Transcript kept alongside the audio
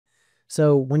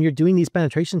So when you're doing these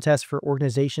penetration tests for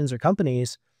organizations or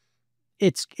companies,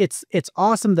 it's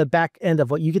awesome the back end of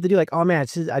what you get to do. Like, oh man,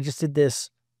 I just did this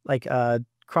like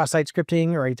cross-site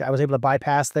scripting, or I was able to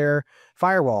bypass their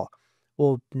firewall.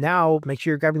 Well, now make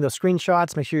sure you're grabbing those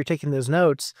screenshots, make sure you're taking those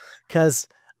notes, because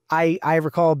I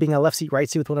recall being a left seat, right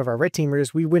seat with one of our red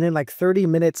teamers. We went in like 30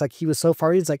 minutes, like he was so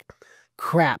far, he's like,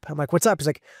 crap. I'm like, what's up? He's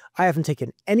like, I haven't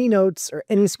taken any notes or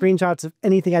any screenshots of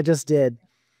anything I just did.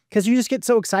 Because you just get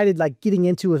so excited, like getting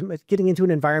into an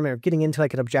environment or getting into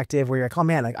like an objective where you're like, oh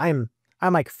man, like I'm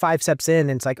like 5 steps in,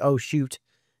 and it's like, oh shoot,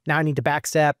 now I need to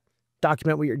backstep,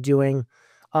 document what you're doing.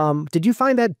 Did you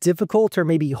find that difficult or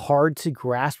maybe hard to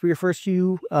grasp for your first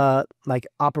few like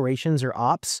operations or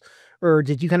ops? Or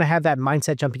did you kind of have that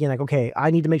mindset jumping in like, okay,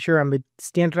 I need to make sure I'm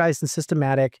standardized and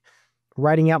systematic,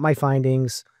 writing out my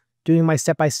findings, doing my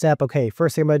step-by-step. Okay,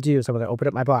 first thing I'm going to do is I'm going to open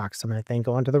up my box. I'm going to then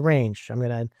go into the range. I'm going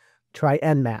to try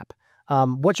Nmap.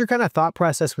 What's your kind of thought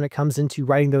process when it comes into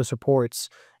writing those reports,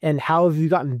 and how have you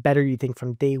gotten better, you think,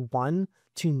 from day one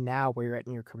to now where you're at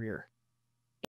in your career?